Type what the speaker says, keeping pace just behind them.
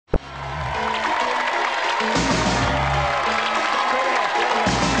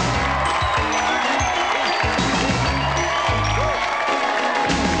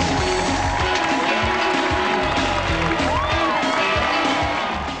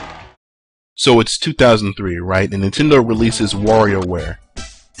So it's 2003, right? And Nintendo releases WarioWare.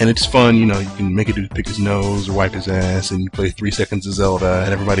 And it's fun, you know, you can make a dude pick his nose or wipe his ass, and you play 3 seconds of Zelda,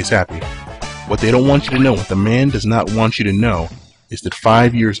 and everybody's happy. What they don't want you to know, what the man does not want you to know, is that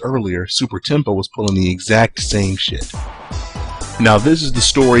 5 years earlier, Super Tempo was pulling the exact same shit. Now, this is the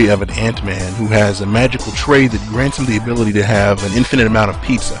story of an Ant-Man who has a magical tray that grants him the ability to have an infinite amount of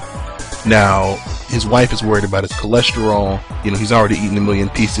pizza. Now, his wife is worried about his cholesterol. You know, he's already eaten 1,000,000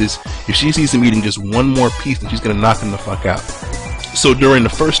 pieces. If she sees him eating just one more piece, then she's going to knock him the fuck out. So during the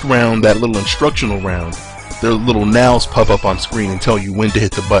first round, that little instructional round, their little nows pop up on screen and tell you when to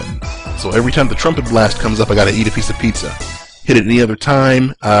hit the button. So every time the trumpet blast comes up, I gotta eat a piece of pizza. Hit it any other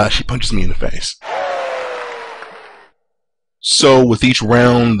time, she punches me in the face. So with each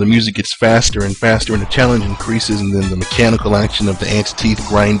round, the music gets faster and faster, and the challenge increases, and then the mechanical action of the ant's teeth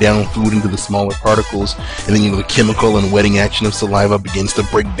grind down food into the smaller particles, and then, you know, the chemical and wetting action of saliva begins to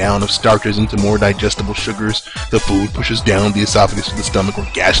break down of starches into more digestible sugars. The food pushes down the esophagus to the stomach, where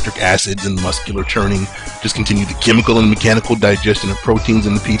gastric acids and muscular churning just continue the chemical and mechanical digestion of proteins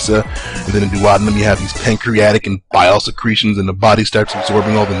in the pizza. And then in duodenum, you have these pancreatic and bile secretions, and the body starts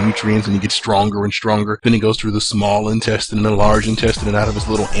absorbing all the nutrients, and you get stronger and stronger. Then it goes through the small intestine and the large intestine, and out of his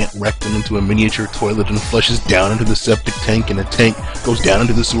little ant rectum into a miniature toilet, and flushes down into the septic tank, and a tank goes down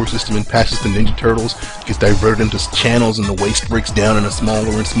into the sewer system and passes the Ninja Turtles, gets diverted into channels, and the waste breaks down into smaller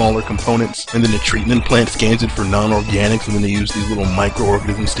and smaller components. And then the treatment plant scans it for non-organics, and then they use these little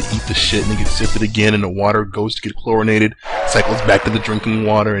microorganisms to eat the shit, and it gets sifted again, and the water goes to get chlorinated, cycles back to the drinking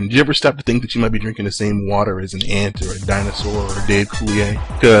water. And do you ever stop to think that you might be drinking the same water as an ant or a dinosaur or a Dave Coulier?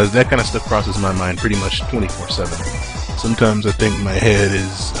 Because that kind of stuff crosses my mind pretty much 24/7. Sometimes I think my head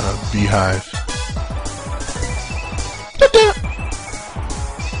is a beehive.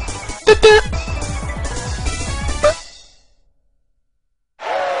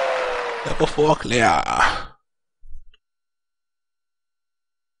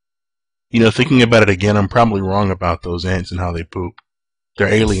 You know, thinking about it again, I'm probably wrong about those ants and how they poop.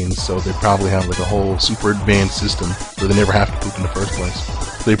 They're aliens, so they probably have like a whole super advanced system where they never have to poop in the first place.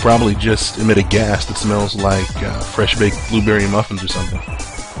 They probably just emit a gas that smells like fresh baked blueberry muffins or something.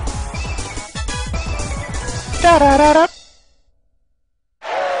 I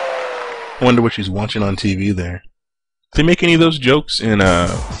wonder what she's watching on TV there. Did they make any of those jokes in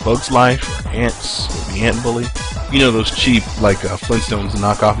Bug's Life or Ants or The Ant Bully? You know, those cheap, like Flintstones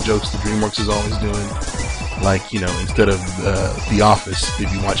knockoff jokes that DreamWorks is always doing? Like, you know, instead of The Office, they'd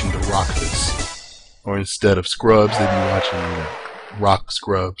be watching The Rockfits. Or instead of Scrubs, they'd be watching, you know, Rock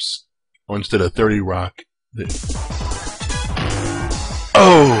Scrubs. Or instead of 30 Rock.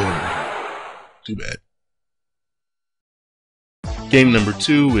 Oh! Too bad. Game number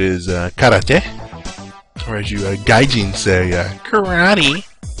 2 is Karate. Or as you gaijin say, karate.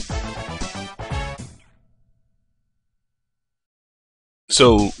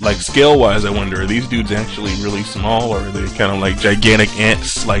 So, like, scale-wise, I wonder, are these dudes actually really small, or are they kind of like gigantic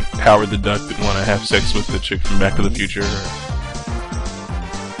ants, like Howard the Duck, that want to have sex with the chick from Back to the Future?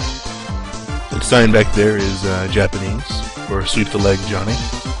 The sign back there is Japanese, for Sweep the Leg Johnny.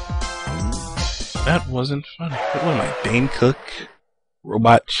 That wasn't funny. What am I, Dane Cook?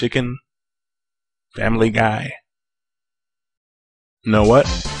 Robot Chicken? Family Guy? You know what?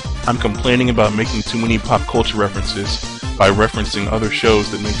 I'm complaining about making too many pop culture references by referencing other shows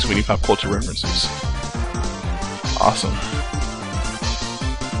that make too many pop culture references. Awesome.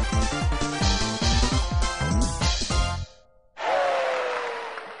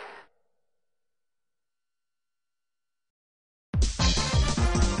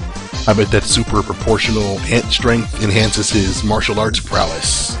 I bet that super proportional ant strength enhances his martial arts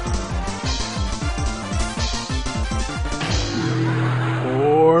prowess.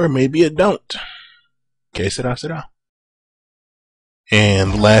 Or maybe it don't. Que sera, sera.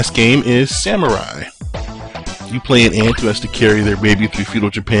 And the last game is Samurai. You play an ant who has to carry their baby through feudal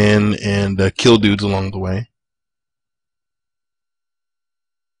Japan and kill dudes along the way.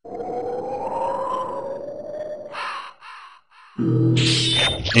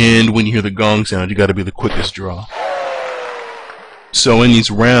 And when you hear the gong sound, you gotta be the quickest draw. So in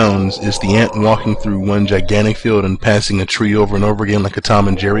these rounds, is the ant walking through one gigantic field and passing a tree over and over again like a Tom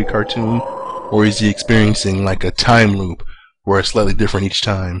and Jerry cartoon? Or is he experiencing like a time loop where it's slightly different each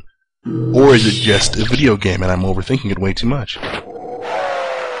time? Or is it just a video game and I'm overthinking it way too much?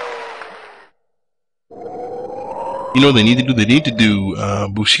 You know what they need to do? They need to do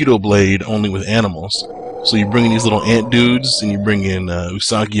Bushido Blade only with animals. So you bring in these little ant dudes, and you bring in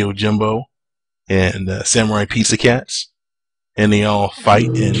Usagi Yojimbo and Samurai Pizza Cats, and they all fight,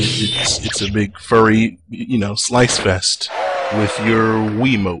 and it's a big furry, you know, slice fest with your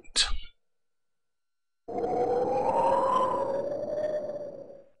Wiimote.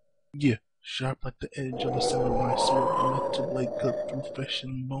 Yeah, sharp like the edge of a samurai sword, metal blade cut through flesh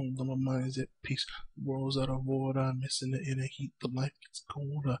and bone. My mind's at peace. The world's out of order. I'm missing it in the heat. The life gets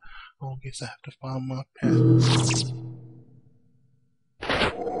colder. Oh, I guess I have to find my path.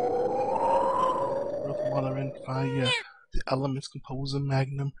 Earth, water, and fire. The elements compose a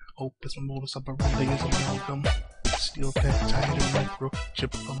magnum. Opus, my modus operandi is amalgam. Steel peptide and micro.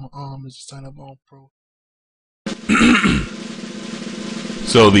 Chip on my arm is a sign of all pro.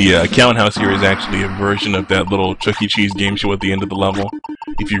 So the Count House here is actually a version of that little Chuck E. Cheese game show at the end of the level.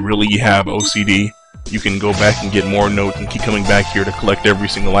 If you really have OCD, you can go back and get more notes and keep coming back here to collect every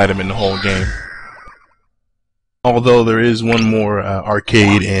single item in the whole game. Although there is one more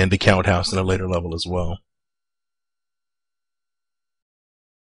arcade and the Count House in a later level as well.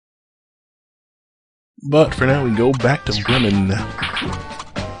 But for now, we go back to Bremen.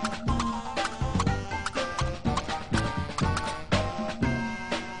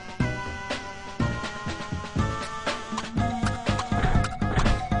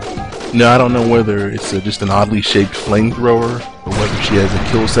 Now, I don't know whether it's just an oddly shaped flamethrower or whether she has a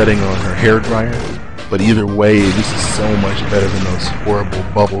kill setting on her hairdryer, but either way, this is so much better than those horrible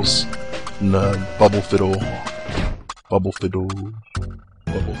bubbles. Bubble fiddle. Bubble fiddle.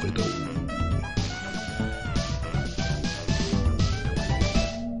 Bubble fiddle.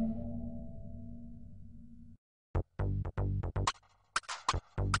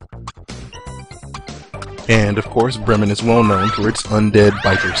 And of course, Bremen is well known for its undead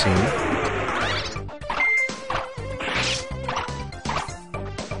biker scene.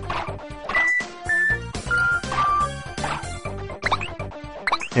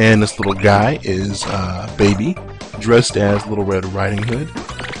 And this little guy is Baby, dressed as Little Red Riding Hood,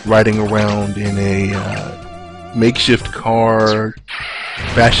 riding around in a makeshift car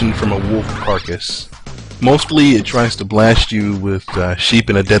fashioned from a wolf carcass. Mostly it tries to blast you with sheep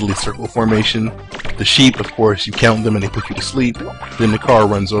in a deadly circle formation. The sheep, of course, you count them and they put you to sleep, then the car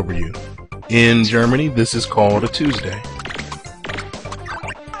runs over you. In Germany, this is called a Tuesday.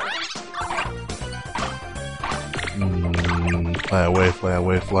 Fly away, fly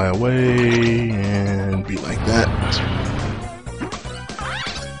away, fly away, and be like that.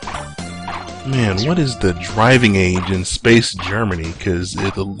 Man, what is the driving age in space Germany? Because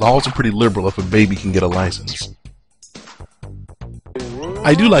the laws are pretty liberal if a baby can get a license.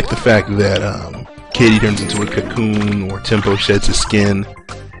 I do like the fact that Katie turns into a cocoon or Tempo sheds his skin,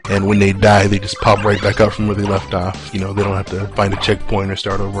 and when they die they just pop right back up from where they left off. You know, they don't have to find a checkpoint or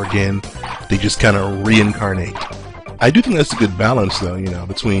start over again. They just kind of reincarnate. I do think that's a good balance though, you know,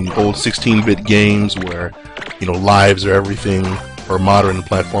 between old 16-bit games where, you know, lives are everything, or modern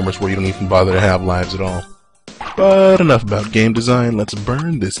platformers where you don't even bother to have lives at all. But enough about game design, let's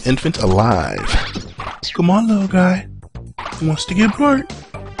burn this infant alive. Come on, little guy. Who wants to get burnt?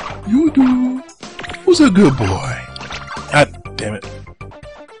 You do. Who's a good boy? God damn it.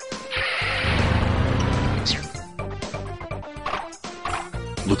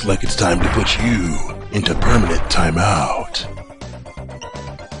 Looks like it's time to put you into permanent timeout.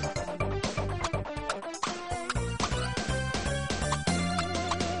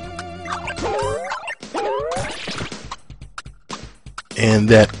 And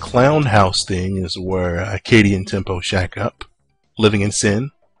that clown house thing is where Katie and Tempo shack up, living in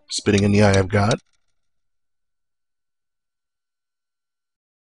sin, spitting in the eye of God.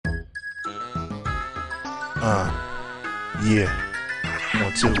 Yeah.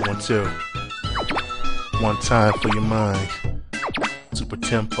 1, 2, 1, 2. One time for your mind. Super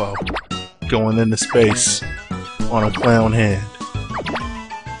Tempo. Going into space on a clown hand.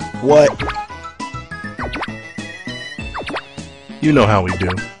 What? You know how we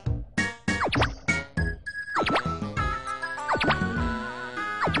do.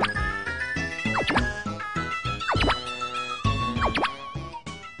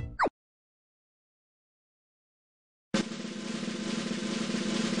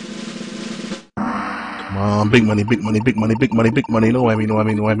 Come on, big money, big money, big money, big money, big money. No whammy, no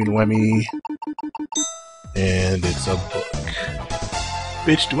whammy, no whammy, no whammy. And it's a book.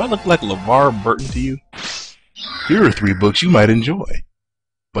 Bitch, do I look like LeVar Burton to you? Here are 3 books you might enjoy,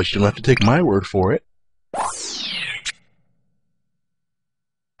 but you don't have to take my word for it.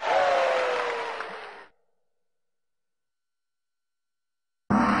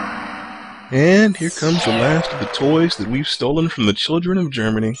 And here comes the last of the toys that we've stolen from the children of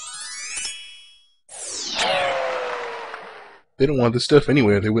Germany. They don't want this stuff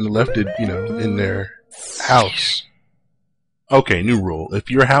anywhere. They wouldn't have left it, you know, in their house. Okay, new rule.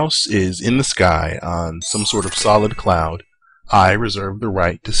 If your house is in the sky on some sort of solid cloud, I reserve the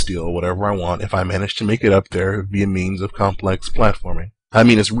right to steal whatever I want if I manage to make it up there via means of complex platforming. I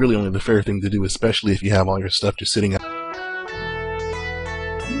mean, it's really only the fair thing to do, especially if you have all your stuff just sitting out.